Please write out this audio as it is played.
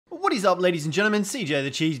What is up, ladies and gentlemen?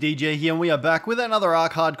 Cjthecheesedj here, and we are back with another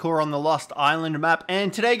Ark Hardcore on the Lost Island map.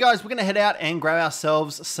 And today, guys, we're going to head out and grab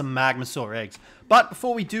ourselves some MAGMASAUR eggs. But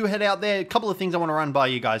before we do head out there, a couple of things I want to run by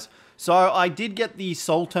you guys. So I did get the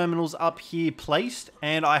soul terminals up here placed,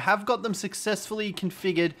 and I have got them successfully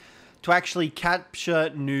configured to actually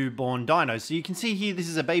capture newborn dinos. So you can see here, this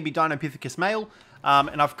is a baby Dinopithecus male.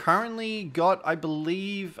 And I've currently got, I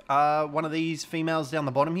believe, one of these females down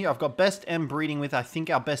the bottom here. I've got best M breeding with, I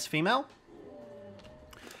think, our best female.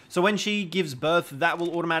 So when she gives birth, that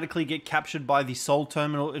will automatically get captured by the soul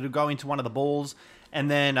terminal. It'll go into one of the balls,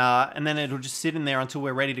 and then it'll just sit in there until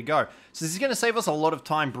we're ready to go. So this is going to save us a lot of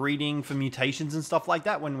time breeding for mutations and stuff like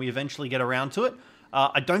that when we eventually get around to it.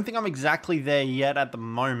 I don't think I'm exactly there yet at the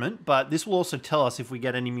moment, but this will also tell us if we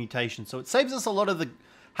get any mutations. So it saves us a lot of the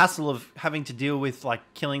hassle of having to deal with like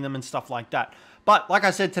killing them and stuff like that. But like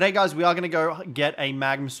I said, today guys, we are going to go get a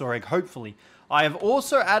MAGMASAUR egg, hopefully. I have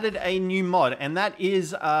also added a new mod, and that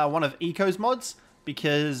is one of Eco's mods,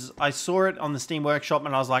 because I saw it on the Steam Workshop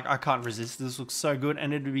and I was like, I can't resist, this looks so good,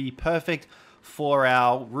 and it would be perfect for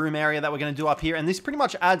our room area that we're going to do up here. And this pretty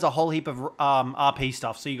much adds a whole heap of RP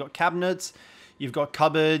stuff. So you've got cabinets, you've got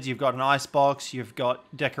cupboards, you've got an icebox, you've got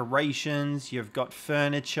decorations, you've got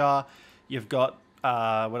furniture, you've got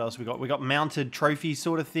what else we got? We got mounted trophy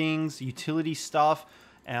sort of things, utility stuff,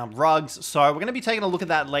 rugs. So we're going to be taking a look at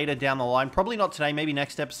that later down the line. Probably not today, maybe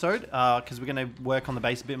next episode, because we're going to work on the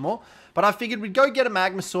base a bit more. But I figured we'd go get a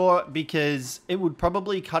MAGMASAUR because it would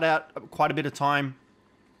probably cut out quite a bit of time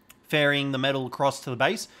ferrying the metal across to the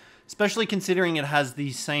base, especially considering it has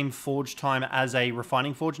the same forge time as a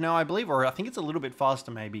refining forge now, I believe, or I think it's a little bit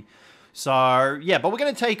faster maybe. So yeah, but we're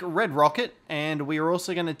going to take Red Rocket, and we are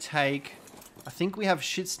also going to take, I think we have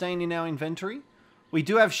Shitstain in our inventory. We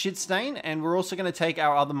do have Shitstain, and we're also going to take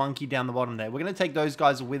our other monkey down the bottom there. We're going to take those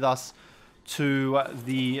guys with us to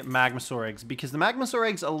the MAGMASAUR eggs, because the MAGMASAUR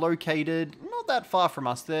eggs are located not that far from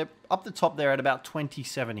us. They're up the top there at about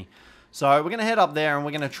 2070. So we're going to head up there, and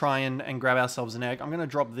we're going to try and grab ourselves an egg. I'm going to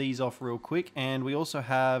drop these off real quick, and we also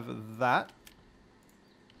have that.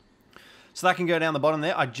 So that can go down the bottom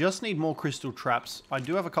there. I just need more crystal traps. I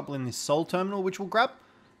do have a couple in this soul terminal, which we'll grab,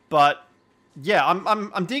 but yeah,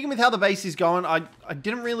 I'm digging with how the base is going. I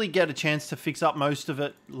didn't really get a chance to fix up most of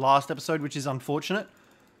it last episode, which is unfortunate.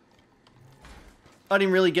 I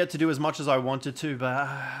didn't really get to do as much as I wanted to,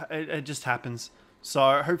 but it just happens.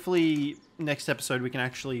 So hopefully next episode we can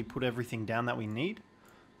actually put everything down that we need.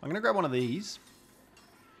 I'm going to grab one of these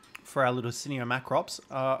for our little Cineo Macrops.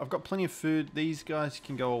 I've got plenty of food. These guys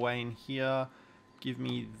can go away in here. Give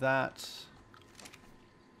me that.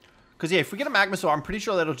 Because yeah, if we get a MAGMASAUR, I'm pretty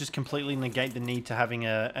sure that'll just completely negate the need to having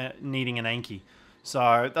needing an Anki.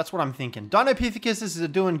 So that's what I'm thinking. Dinopithecus are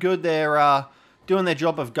doing good. They're doing their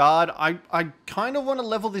job of guard. I kind of want to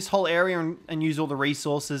level this whole area and use all the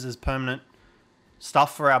resources as permanent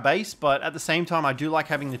stuff for our base. But at the same time, I do like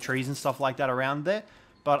having the trees and stuff like that around there.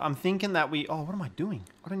 But I'm thinking that we... Oh, what am I doing?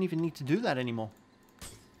 I don't even need to do that anymore.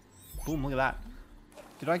 Boom, look at that.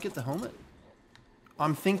 Did I get the helmet?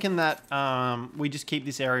 I'm thinking that we just keep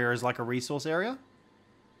this area as like a resource area.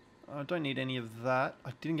 I don't need any of that.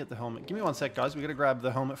 I didn't get the helmet. Give me one sec, guys. We've got to grab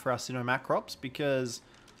the helmet for our Cineo Macrops because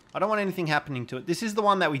I don't want anything happening to it. This is the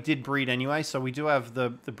one that we did breed anyway, so we do have the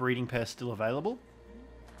breeding pair still available.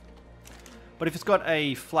 But if it's got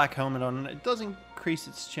a flak helmet on it, it does increase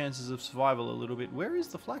its chances of survival a little bit. Where is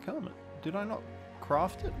the flak helmet? Did I not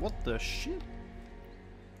craft it? What the shit?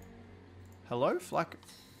 Hello, flak...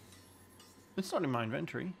 It's not in my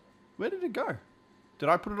inventory. Where did it go? Did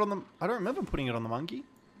I put it on the... I don't remember putting it on the monkey.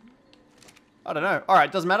 I don't know.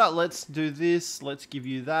 Alright, doesn't matter. Let's do this. Let's give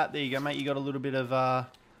you that. There you go, mate. You got a little bit of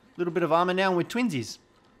armor now with twinsies.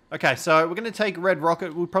 Okay, so we're going to take Red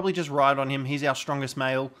Rocket. We'll probably just ride on him. He's our strongest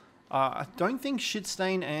male. I don't think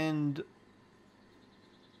Shitstain and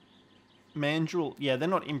Mandrill... Yeah, they're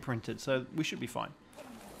not imprinted, so we should be fine.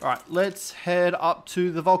 Alright, let's head up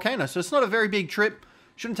to the volcano. So it's not a very big trip.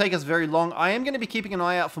 Shouldn't take us very long. I am going to be keeping an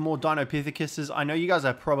eye out for more Dinopithecus. I know you guys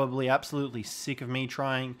are probably absolutely sick of me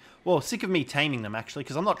trying... Well, sick of me taming them, actually,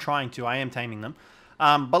 because I'm not trying to. I am taming them.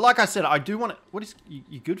 But like I said, I do want to... What is...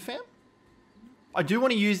 You good, fam? I do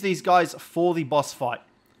want to use these guys for the boss fight.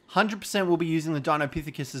 100% we'll be using the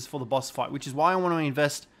Dinopithecus for the boss fight, which is why I want to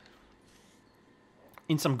invest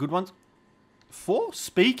in some good ones.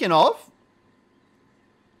 Speaking of...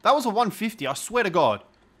 That was a 150, I swear to God.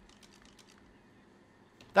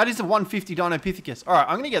 That is a 150 Dinopithecus. Alright,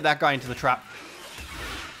 I'm going to get that guy into the trap.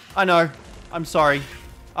 I know. I'm sorry.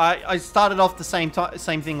 I started off the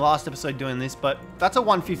same thing last episode doing this, but that's a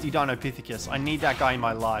 150 Dinopithecus. I need that guy in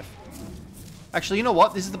my life. Actually, you know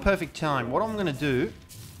what? This is the perfect time. What I'm going to do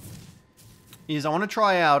is I want to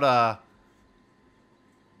try out...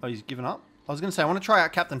 Oh, he's given up? I was going to say, I want to try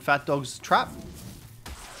out Captain Fat Dog's trap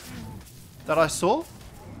that I saw.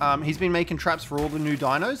 He's been making traps for all the new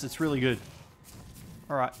dinos. It's really good.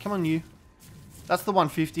 Alright, come on you. That's the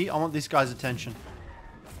 150. I want this guy's attention.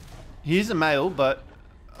 He is a male, but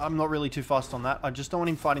I'm not really too fast on that. I just don't want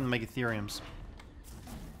him fighting the Megatheriums.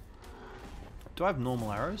 Do I have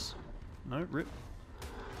normal arrows? No, rip.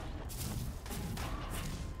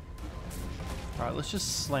 Alright, let's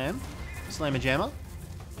just slam. Slam a jammer.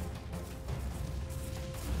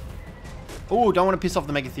 Oh, don't want to piss off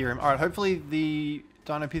the Megatherium. Alright, hopefully the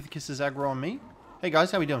Dinopithecus is aggro on me. Hey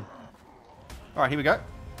guys, how we doing? Alright, here we go.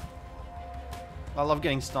 I love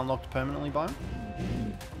getting stun locked permanently by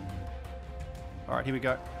him. Alright, here we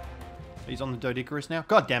go. He's on the Dodicarus now.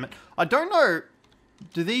 God damn it. I don't know.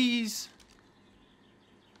 Do the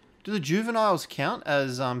juveniles count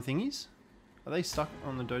as thingies? Are they stuck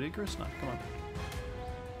on the Dodicarus? No, come on.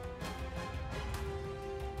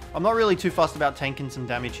 I'm not really too fussed about tanking some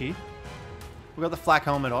damage here. We've got the flak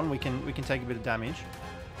helmet on. We can take a bit of damage.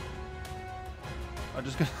 I'm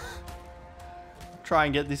just gonna try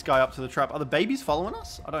and get this guy up to the trap. Are the babies following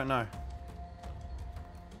us? I don't know.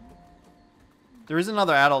 There is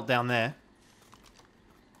another adult down there.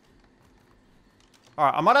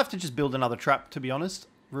 Alright, I might have to just build another trap, to be honest,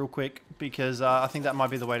 real quick, because I think that might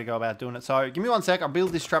be the way to go about doing it. So, give me 1 sec, I'll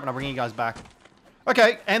build this trap and I'll bring you guys back.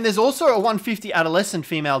 Okay, and there's also a 150 adolescent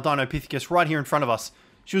female Dinopithecus right here in front of us.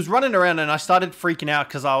 She was running around and I started freaking out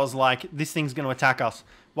because I was like, this thing's going to attack us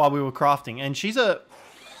while we were crafting. And she's a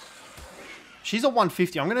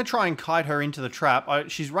 150. I'm going to try and kite her into the trap.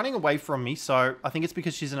 She's running away from me, so I think it's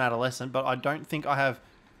because she's an adolescent, but I don't think I have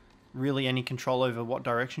really any control over what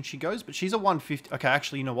direction she goes. But she's a 150. Okay,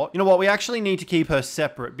 actually, you know what? You know what? We actually need to keep her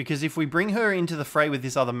separate, because if we bring her into the fray with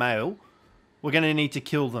this other male, we're going to need to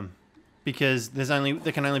kill them, because there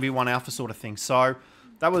can only be one alpha sort of thing. So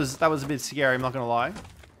that was a bit scary, I'm not going to lie.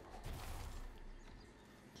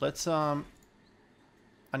 Let's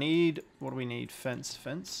I need, what do we need? Fence.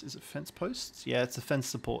 Is it fence posts? Yeah, it's the fence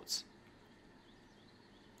supports.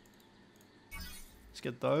 Let's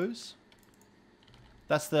get those.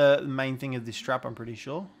 That's the main thing of this trap, I'm pretty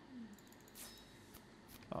sure.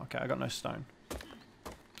 Okay, I got no stone.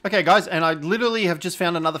 Okay, guys, and I literally have just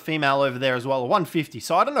found another female over there as well, a 150.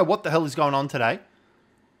 So I don't know what the hell is going on today,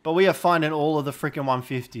 but we are finding all of the freaking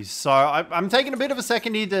 150s. So I'm taking a bit of a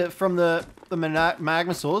second here from the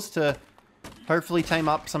Magmasaurs to hopefully tame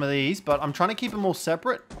up some of these, but I'm trying to keep them all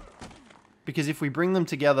separate, because if we bring them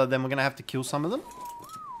together, then we're going to have to kill some of them.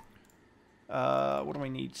 What do I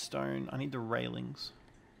need? Stone. I need the railings.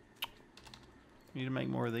 Need to make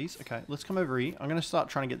more of these. Okay, let's come over here. I'm going to start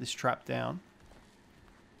trying to get this trap down,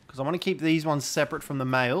 because I want to keep these ones separate from the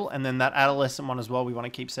male, and then that adolescent one as well we want to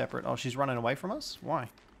keep separate. Oh, she's running away from us? Why?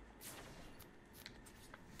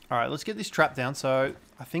 Alright, let's get this trap down. So,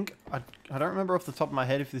 I think, I don't remember off the top of my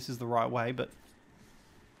head if this is the right way, but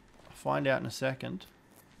I'll find out in a second.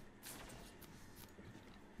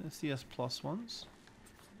 There's the S+ ones.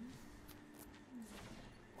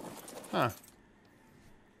 Huh.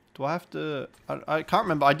 Do I have to... I can't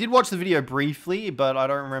remember. I did watch the video briefly, but I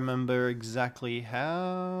don't remember exactly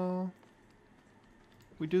how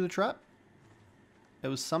we do the trap. It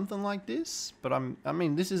was something like this, but I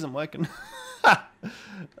mean, this isn't working. I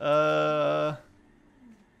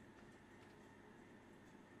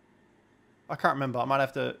can't remember. I might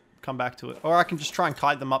have to come back to it. Or I can just try and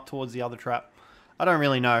kite them up towards the other trap. I don't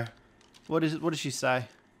really know. What is it? What does she say?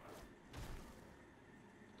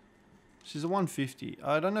 She's a 150.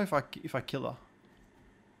 I don't know if I kill her.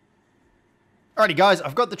 Alrighty guys,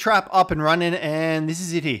 I've got the trap up and running, and this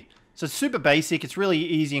is it here. So it's super basic. It's really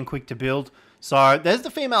easy and quick to build. So there's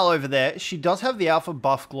the female over there. She does have the alpha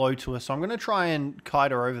buff glow to her, so I'm going to try and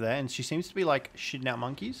kite her over there, and she seems to be like shitting out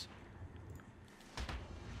monkeys.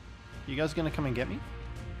 You guys going to come and get me?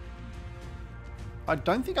 I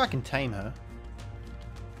don't think I can tame her.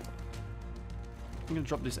 I'm going to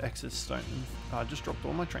drop this excess stone. I just dropped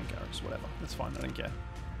all my trank arrows, whatever. That's fine, I don't care.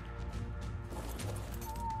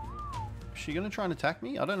 Is she going to try and attack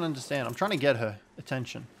me? I don't understand. I'm trying to get her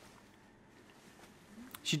attention.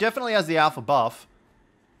 She definitely has the alpha buff.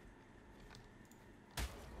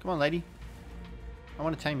 Come on, lady. I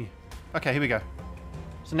want to tame you. Okay, here we go.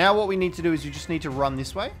 So now what we need to do is you just need to run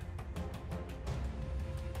this way.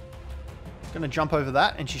 Going to jump over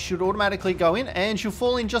that, and she should automatically go in, and she'll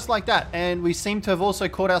fall in just like that. And we seem to have also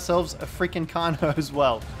caught ourselves a freaking Carno as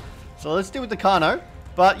well. So let's deal with the Carno.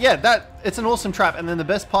 But yeah, it's an awesome trap. And then the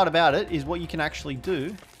best part about it is what you can actually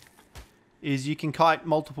do is you can kite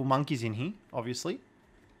multiple monkeys in here, obviously.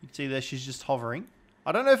 You can see there she's just hovering.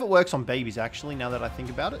 I don't know if it works on babies, actually, now that I think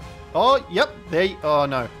about it. Oh, yep. Oh,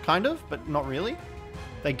 no. Kind of, but not really.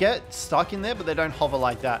 They get stuck in there, but they don't hover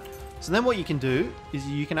like that. So then what you can do is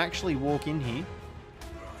you can actually walk in here.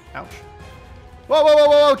 Ouch. Whoa, whoa, whoa,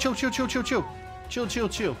 whoa, whoa. Chill, chill, chill, chill, chill. Chill, chill,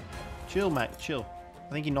 chill. Chill, mate. Chill.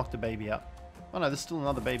 I think he knocked the baby out. Oh, no. There's still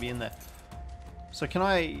another baby in there. So can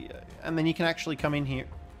I... And then you can actually come in here.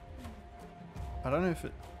 I don't know if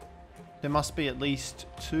it... There must be at least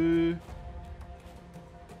 2...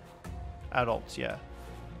 adults, yeah.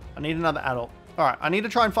 I need another adult. Alright, I need to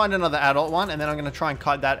try and find another adult one, and then I'm going to try and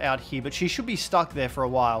cut that out here. But she should be stuck there for a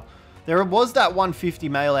while. There was that 150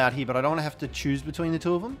 male out here, but I don't want to have to choose between the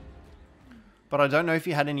two of them. But I don't know if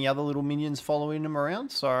he had any other little minions following him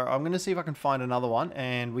around. So I'm going to see if I can find another one.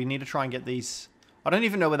 And we need to try and get these... I don't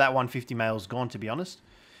even know where that 150 male's gone, to be honest.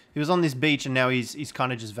 He was on this beach, and now he's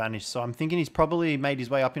kind of just vanished. So I'm thinking he's probably made his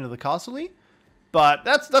way up into the castle. But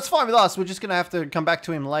that's fine with us. We're just going to have to come back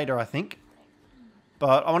to him later, I think.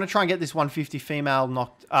 But I want to try and get this 150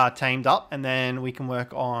 female tamed up, and then we can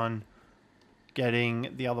work on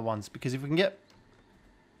getting the other ones. Because if we can get...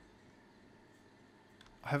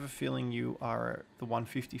 I have a feeling you are the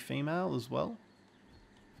 150 female as well.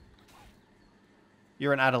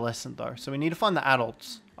 You're an adolescent, though. So we need to find the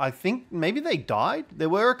adults. I think maybe they died. There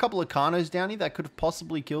were a couple of Carnos down here that could have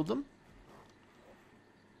possibly killed them.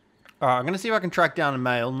 Alright, I'm going to see if I can track down a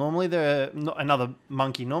male. Normally another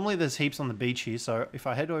monkey. Normally there's heaps on the beach here, so if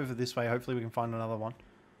I head over this way, hopefully we can find another one.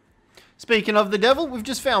 Speaking of the devil, we've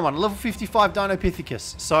just found one. Level 55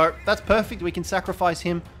 Dinopithecus. So that's perfect. We can sacrifice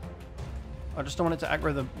him. I just don't want it to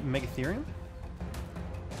aggro the Megatherium.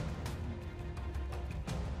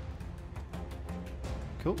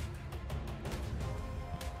 Cool.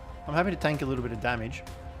 I'm happy to tank a little bit of damage.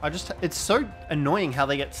 It's so annoying how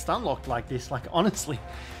they get stun locked like this. Like, honestly.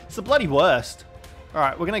 It's the bloody worst.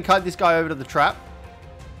 Alright, we're going to kite this guy over to the trap.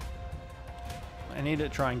 I need to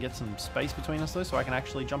try and get some space between us, though, so I can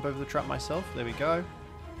actually jump over the trap myself. There we go.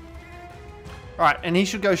 Alright, and he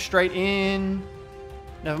should go straight in.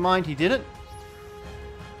 Never mind, he didn't.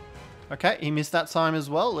 Okay, he missed that time as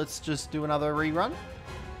well. Let's just do another rerun.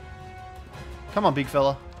 Come on, big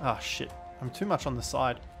fella. Oh, shit. I'm too much on the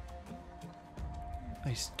side.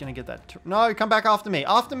 He's going to get that. No, come back after me.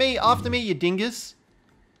 After me, after me, you dingus.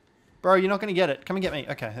 Bro, you're not going to get it. Come and get me.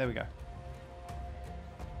 Okay, there we go.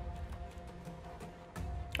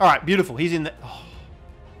 Alright, beautiful. He's in there. Oh,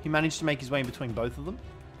 he managed to make his way in between both of them.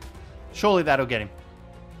 Surely that'll get him.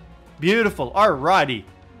 Beautiful. Alrighty.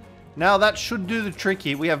 Now that should do the trick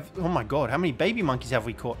here. We have... Oh my god, how many baby monkeys have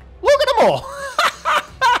we caught? Look at them all!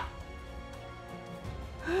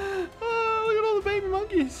 Oh, look at all the baby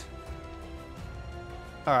monkeys.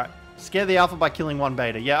 Alright. Scare the alpha by killing one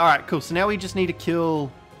beta. Yeah, alright, cool. So now we just need to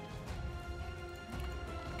kill...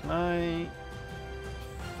 Can I...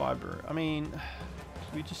 Fiber... I mean...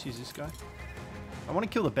 Should we just use this guy? I want to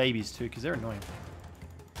kill the babies too, because they're annoying.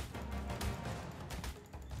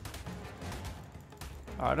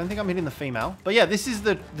 I don't think I'm hitting the female. But yeah, this is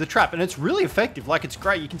the trap, and it's really effective. Like, it's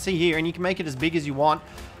great. You can see here, and you can make it as big as you want,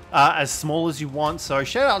 as small as you want. So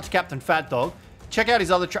shout out to Captain Fat Dog. Check out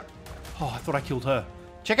his other trap. Oh, I thought I killed her.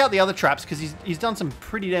 Check out the other traps, because he's done some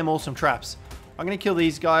pretty damn awesome traps. I'm going to kill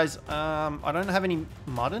these guys. I don't have any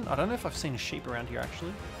mutton. I don't know if I've seen a sheep around here,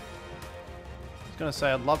 actually. I was going to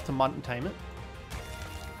say, I'd love to mutton tame it.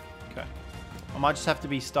 Okay. I might just have to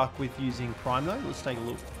be stuck with using Prime, though. Let's take a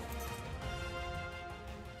look.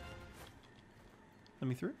 Let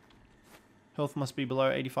me through. Health must be below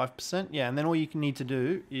 85%. Yeah, and then all you can need to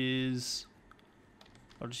do is...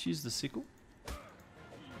 I'll just use the sickle.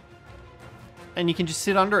 And you can just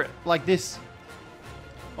sit under it, like this.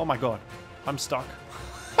 Oh my god. I'm stuck.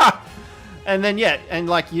 And then, yeah, and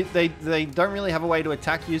like, they don't really have a way to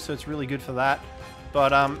attack you, so it's really good for that.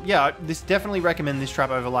 But, yeah, definitely recommend this trap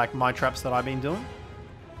over, like, my traps that I've been doing.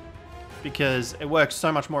 Because it works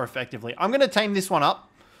so much more effectively. I'm going to tame this one up.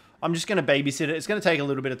 I'm just going to babysit it. It's going to take a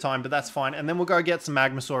little bit of time, but that's fine. And then we'll go get some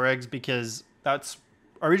MAGMASAUR eggs, because that's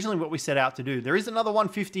originally what we set out to do. There is another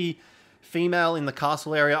 150 female in the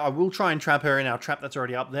castle area. I will try and trap her in our trap that's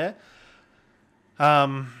already up there.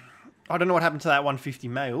 I don't know what happened to that 150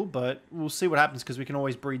 male, but we'll see what happens, because we can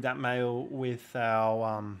always breed that male with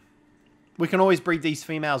our... we can always breed these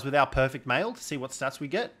females with our perfect male to see what stats we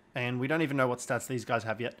get. And we don't even know what stats these guys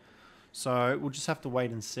have yet. So we'll just have to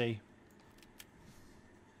wait and see.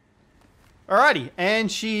 Alrighty,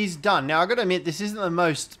 and she's done. Now, I've got to admit, this isn't the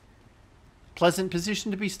most pleasant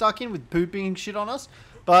position to be stuck in with pooping shit on us.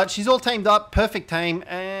 But she's all tamed up, perfect tame,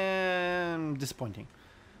 and disappointing.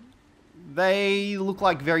 They look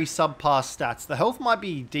like very subpar stats. The health might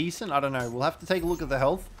be decent, I don't know. We'll have to take a look at the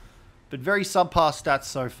health. but very subpar stats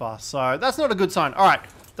so far. So that's not a good sign. All right,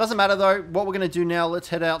 doesn't matter though. What we're going to do now, let's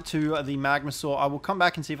head out to the MAGMASAUR. I will come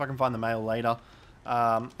back and see if I can find the male later.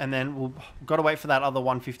 And then we've got to wait for that other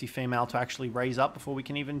 150 female to actually raise up before we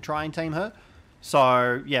can even try and tame her.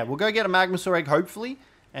 So yeah, we'll go get a MAGMASAUR egg hopefully,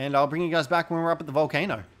 and I'll bring you guys back when we're up at the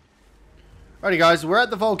volcano. Alrighty guys, we're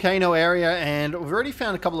at the volcano area and we've already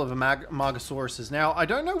found a couple of Margosauruses. Now, I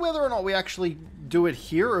don't know whether or not we actually do it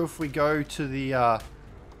here or if we go to the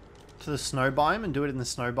snow biome and do it in the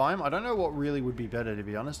snow biome. I don't know what really would be better, to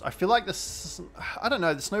be honest. I feel like I don't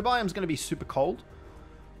know, the snow biome is going to be super cold.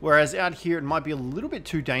 Whereas out here it might be a little bit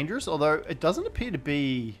too dangerous, although it doesn't appear to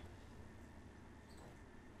be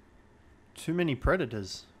too many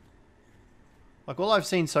predators. Like, all I've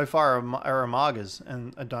seen so far are Amargas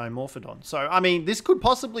and a Dimorphodon. So, I mean, this could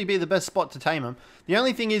possibly be the best spot to tame them. The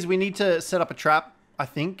only thing is we need to set up a trap, I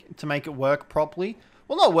think, to make it work properly.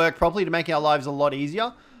 Well, not work properly, to make our lives a lot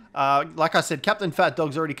easier. Like I said, Captain Fat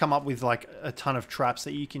Dog's already come up with, like, a ton of traps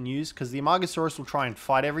that you can use, because the Amargasaurus will try and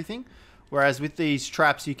fight everything. Whereas with these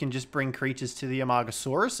traps, you can just bring creatures to the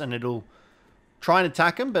Amargasaurus, and it'll try and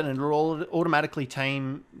attack them, but it'll automatically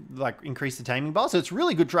tame, like, increase the taming bar. So it's a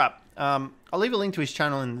really good trap. I'll leave a link to his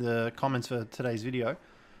channel in the comments for today's video,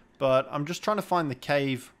 but I'm just trying to find the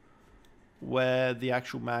cave where the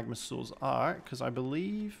actual MAGMASAURs are, because I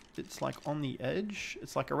believe it's like on the edge.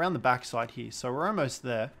 It's like around the backside here, so we're almost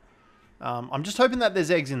there. I'm just hoping that there's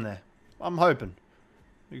eggs in there. I'm hoping,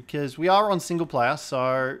 because we are on single player,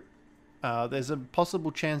 so there's a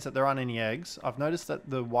possible chance that there aren't any eggs. I've noticed that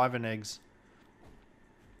the wyvern eggs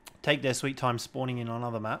take their sweet time spawning in on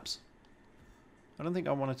other maps. I don't think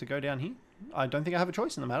I wanted to go down here. I don't think I have a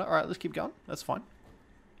choice in the matter. All right, let's keep going. That's fine.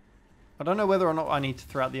 I don't know whether or not I need to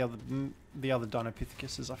throw out the other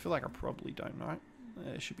Dinopithecus. I feel like I probably don't, right?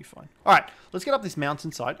 It should be fine. All right, let's get up this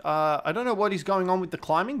mountainside. I don't know what is going on with the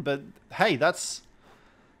climbing, but hey, that's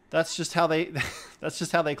just how they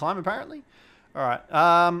climb apparently. All right.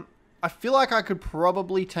 I feel like I could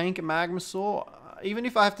probably tank a MAGMASAUR. Even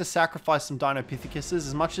if I have to sacrifice some Dinopithecus,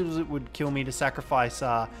 as much as it would kill me to sacrifice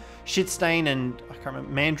Shitstain and, I can't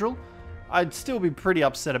remember, Mandrill, I'd still be pretty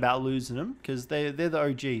upset about losing them, because they're the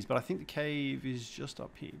OGs, but I think the cave is just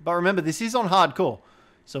up here. But remember, this is on hardcore,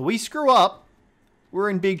 so we screw up,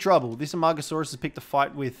 we're in big trouble. This Amargasaurus has picked a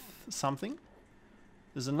fight with something.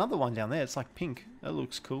 There's another one down there, it's like pink. That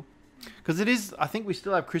looks cool. Because it is, I think we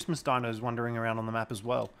still have Christmas dinos wandering around on the map as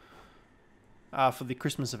well. For the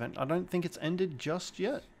Christmas event. I don't think it's ended just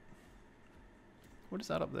yet. What is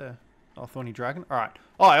that up there? Oh, Thorny Dragon. Alright.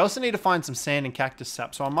 Oh, I also need to find some sand and cactus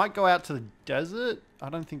sap. So I might go out to the desert. I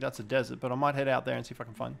don't think that's a desert, but I might head out there and see if I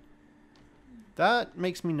can find. That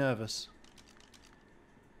makes me nervous.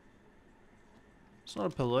 It's not a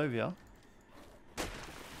Pelovia.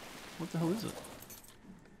 What the hell is it?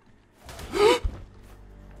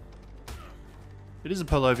 It is a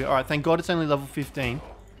Pelovia. Alright, thank God it's only level 15.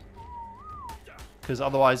 Because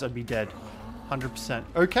otherwise I'd be dead. 100%.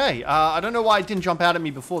 Okay, I don't know why it didn't jump out at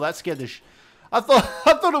me before. That scared the I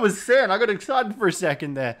thought it was sand. I got excited for a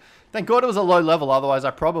second there. Thank God it was a low level, otherwise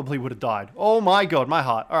I probably would have died. Oh my God, my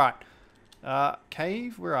heart. Alright.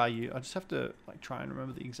 Cave, where are you? I just have to like try and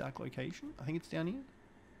remember the exact location. I think it's down here.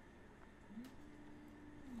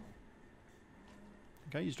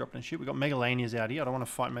 Okay, he's dropping a ship. We've got Megalanias out here. I don't want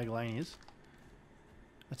to fight Megalanias.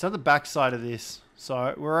 It's at the back side of this,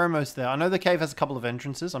 so we're almost there. I know the cave has a couple of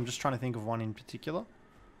entrances. I'm just trying to think of one in particular.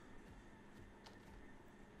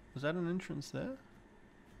 Was that an entrance there?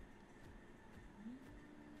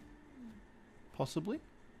 Possibly?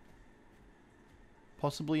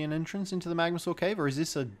 Possibly an entrance into the MAGMASAUR cave, or is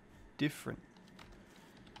this a different?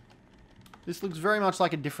 This looks very much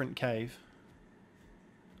like a different cave.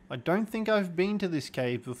 I don't think I've been to this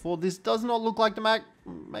cave before. This does not look like the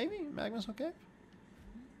maybe MAGMASAUR cave?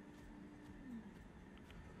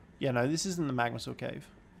 Yeah, no, this isn't the MAGMASAUR cave.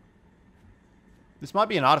 This might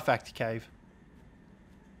be an artifact cave.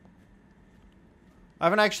 I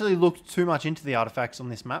haven't actually looked too much into the artifacts on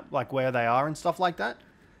this map, like where they are and stuff like that.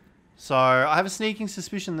 So I have a sneaking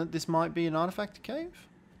suspicion that this might be an artifact cave.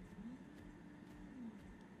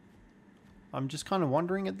 I'm just kind of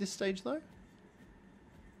wondering at this stage though.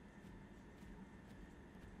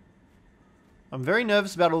 I'm very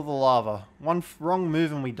nervous about all the lava. One wrong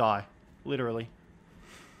move and we die. Literally.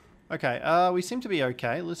 Okay, we seem to be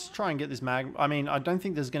okay. Let's try and get this I mean, I don't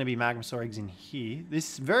think there's going to be MAGMASAUR eggs in here.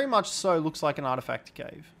 This very much so looks like an artifact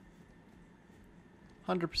cave.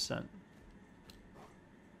 100%.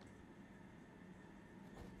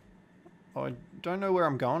 Oh, I don't know where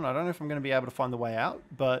I'm going. I don't know if I'm going to be able to find the way out.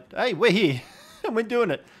 But, hey, we're here. We're doing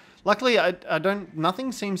it. Luckily,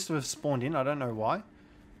 nothing seems to have spawned in. I don't know why.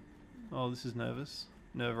 Oh, this is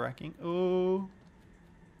nerve-wracking. Oh.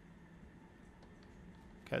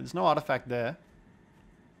 Okay, there's no artifact there.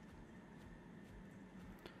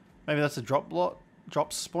 Maybe that's a drop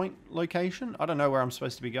point location? I don't know where I'm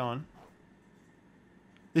supposed to be going.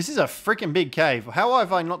 This is a freaking big cave. How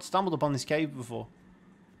have I not stumbled upon this cave before?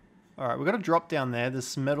 Alright, we've got to drop down there. There's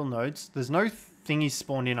some metal nodes. There's no thingies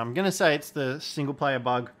spawned in. I'm going to say it's the single player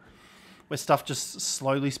bug where stuff just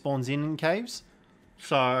slowly spawns in caves.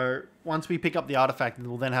 So once we pick up the artifact,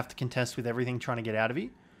 we'll then have to contest with everything trying to get out of here.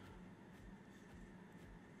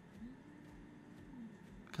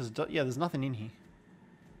 Because, yeah, there's nothing in here.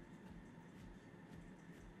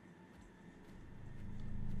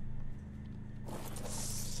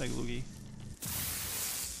 Let's take a lookie.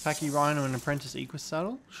 Packy Rhino and Apprentice Equus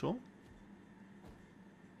Saddle? Sure.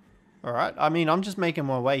 Alright, I mean, I'm just making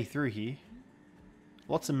my way through here.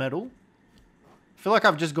 Lots of metal. I feel like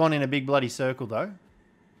I've just gone in a big bloody circle, though.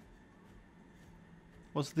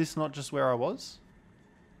 Was this not just where I was?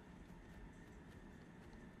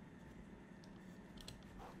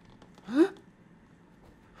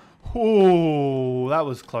 Oh, that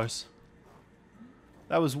was close.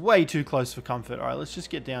 That was way too close for comfort. Alright, let's just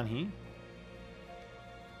get down here.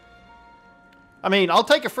 I mean, I'll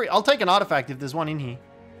take an artifact if there's one in here.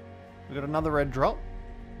 We've got another red drop.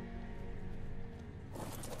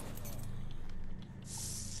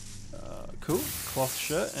 Cool. Cloth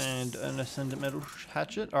shirt and an ascendant metal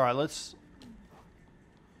hatchet. Alright, let's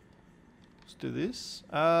do this.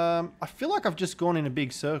 I feel like I've just gone in a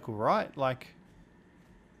big circle, right? Like,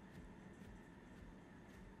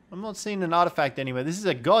 I'm not seeing an artifact anywhere. This is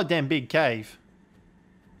a goddamn big cave.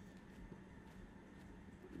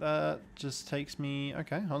 That just takes me...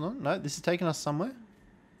 Okay, hold on. No, this is taking us somewhere.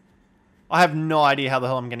 I have no idea how the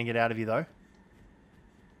hell I'm going to get out of here, though.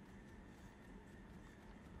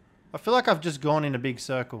 I feel like I've just gone in a big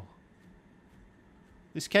circle.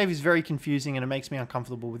 This cave is very confusing and it makes me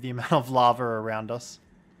uncomfortable with the amount of lava around us.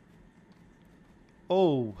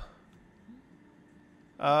 Oh.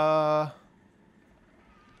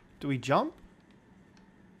 Do we jump?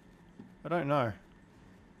 I don't know.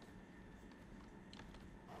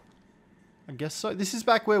 I guess so. This is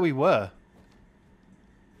back where we were.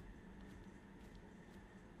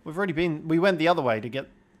 We've already been... We went the other way to get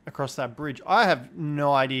across that bridge. I have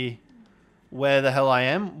no idea where the hell I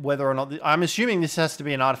am. Whether or not... I'm assuming this has to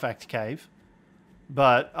be an artifact cave.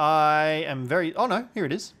 But I am very... Oh no, here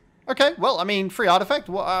it is. Okay, well, I mean, free artifact.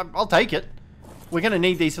 Well, I'll take it. We're going to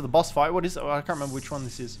need these for the boss fight. What is it? Oh, I can't remember which one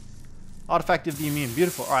this is. Artifact of the Immune.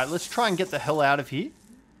 Beautiful. Alright, let's try and get the hell out of here.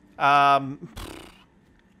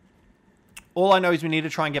 All I know is we need to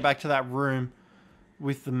try and get back to that room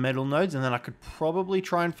with the metal nodes, and then I could probably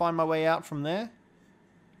try and find my way out from there.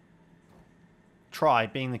 Try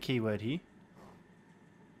being the keyword here.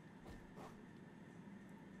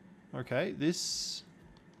 Okay, this...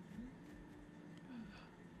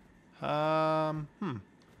 Hold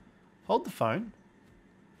the phone.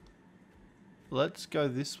 Let's go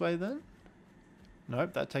this way then.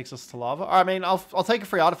 Nope, that takes us to lava. I mean, I'll take a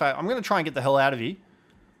free artifact. I'm going to try and get the hell out of here.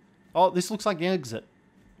 Oh, this looks like the exit.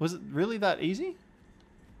 Was it really that easy?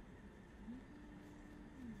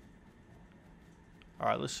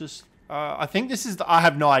 Alright, let's just... I think this is... I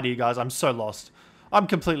have no idea, guys. I'm so lost. I'm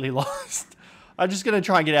completely lost. I'm just going to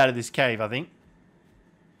try and get out of this cave, I think.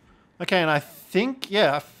 Okay, and I think...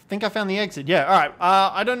 Yeah, I think I found the exit. Yeah, alright.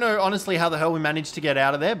 I don't know, honestly, how the hell we managed to get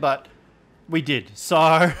out of there, but we did. So,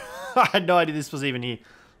 I had no idea this was even here.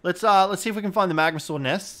 Let's see if we can find the MAGMASAUR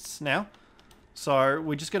nests now. So,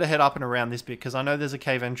 we're just going to head up and around this bit, because I know there's a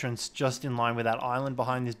cave entrance just in line with that island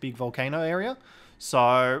behind this big volcano area.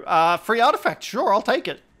 So, free artifact. Sure, I'll take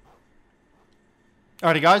it.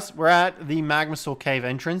 Alrighty, guys. We're at the MAGMASAUR cave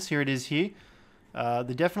entrance. Here it is here. There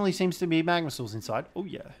definitely seems to be MAGMASAURs inside. Oh,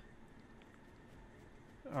 yeah.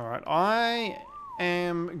 Alright, I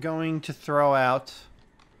am going to throw out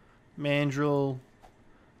Mandrill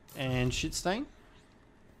and Shitstain.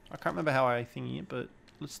 I can't remember how I thingy it, but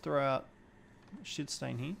let's throw out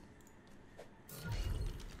Shitstain here.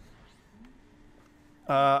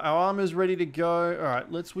 Our armor's ready to go.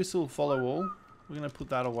 Alright, let's whistle follow all. We're going to put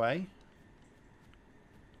that away.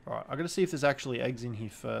 Alright, I've got to see if there's actually eggs in here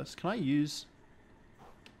first. Can I use...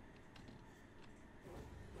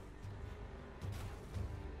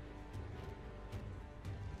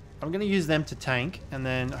 I'm going to use them to tank, and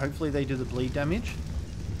then hopefully they do the bleed damage.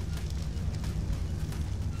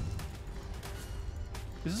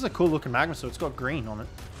 This is a cool looking MAGMASAUR. It's got green on it.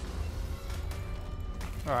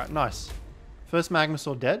 Alright, nice. First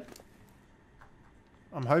MAGMASAUR dead.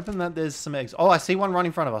 I'm hoping that there's some eggs. Oh, I see one right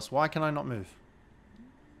in front of us. Why can I not move?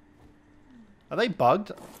 Are they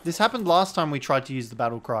bugged? This happened last time we tried to use the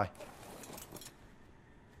battle cry.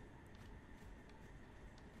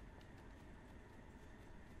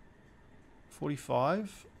 $45.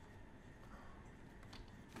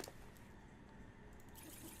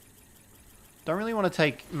 Don't really want to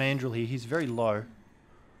take Mandrill here. He's very low.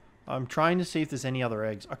 I'm trying to see if there's any other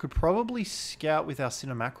eggs. I could probably scout with our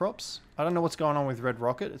Cinemacrops. I don't know what's going on with Red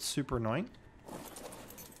Rocket. It's super annoying.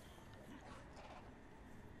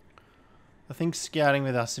 I think scouting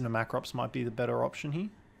with our Cinemacrops might be the better option here.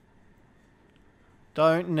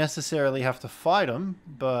 Don't necessarily have to fight them,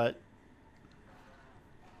 but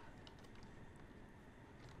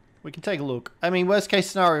we can take a look. I mean, worst case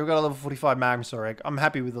scenario, we've got a level 45 Magmasaur egg. I'm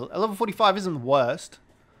happy with it. A level 45 isn't the worst.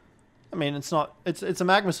 I mean, it's not. It's a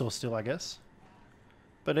Magmasaur still, I guess.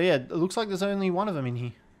 But yeah, it looks like there's only one of them in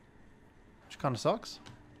here, which kind of sucks.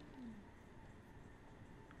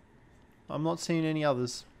 I'm not seeing any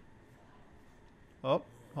others. Oh,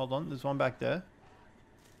 hold on. There's one back there.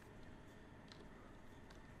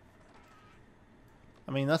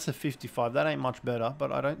 I mean, that's a 55. That ain't much better,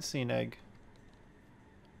 but I don't see an egg.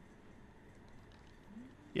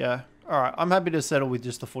 Yeah. Alright, I'm happy to settle with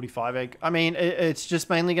just the 45 egg. I mean, it's just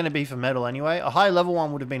mainly going to be for metal anyway. A high level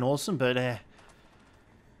one would have been awesome, but let's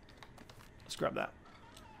grab that.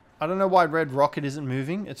 I don't know why Red Rocket isn't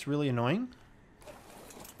moving. It's really annoying.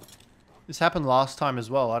 This happened last time as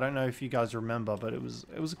well. I don't know if you guys remember, but it was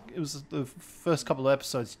the first couple of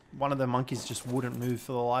episodes. One of the monkeys just wouldn't move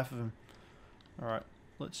for the life of him. Alright,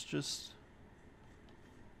 let's just...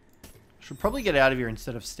 Should probably get out of here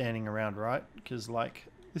instead of standing around, right? Because, like,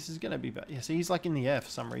 this is going to be bad. Yeah, see, he's, like, in the air for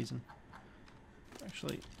some reason.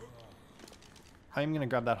 Actually, I am going to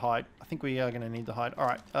grab that hide. I think we are going to need the hide.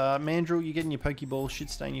 Alright, Mandrill, you're getting your Pokeball.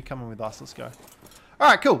 Shitstain, you're coming with us. Let's go.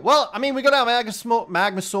 Alright, cool. Well, I mean, we got our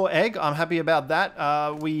Magmasaur egg. I'm happy about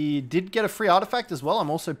that. We did get a free artifact as well. I'm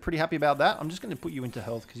also pretty happy about that. I'm just going to put you into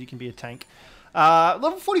health because you can be a tank.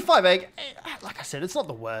 Level 45 egg, like I said, it's not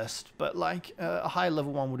the worst, but like a high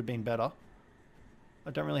level one would have been better. I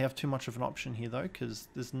don't really have too much of an option here though, because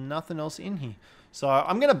there's nothing else in here. So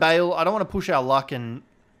I'm going to bail. I don't want to push our luck and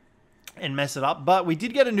mess it up, but we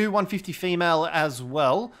did get a new 150 female as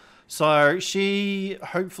well. So she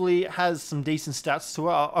hopefully has some decent stats to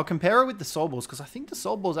her. I'll compare her with the Soul Balls, because I think the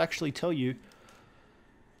Soul Balls actually tell you...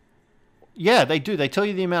 Yeah, they do. They tell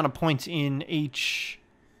you the amount of points in each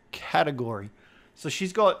category. So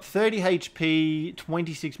she's got 30 HP,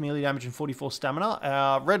 26 melee damage, and 44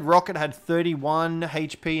 stamina. Red Rocket had 31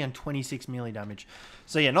 HP and 26 melee damage.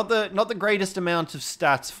 So yeah, not the greatest amount of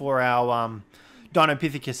stats for our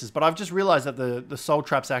Dinopithecus, but I've just realized that the soul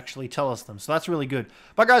traps actually tell us them. So that's really good.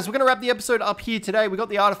 But guys, we're going to wrap the episode up here today. We got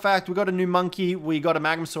the artifact, we got a new monkey, we got a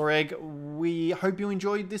Magmasaur egg. We hope you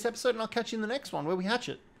enjoyed this episode, and I'll catch you in the next one where we hatch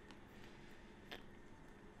it.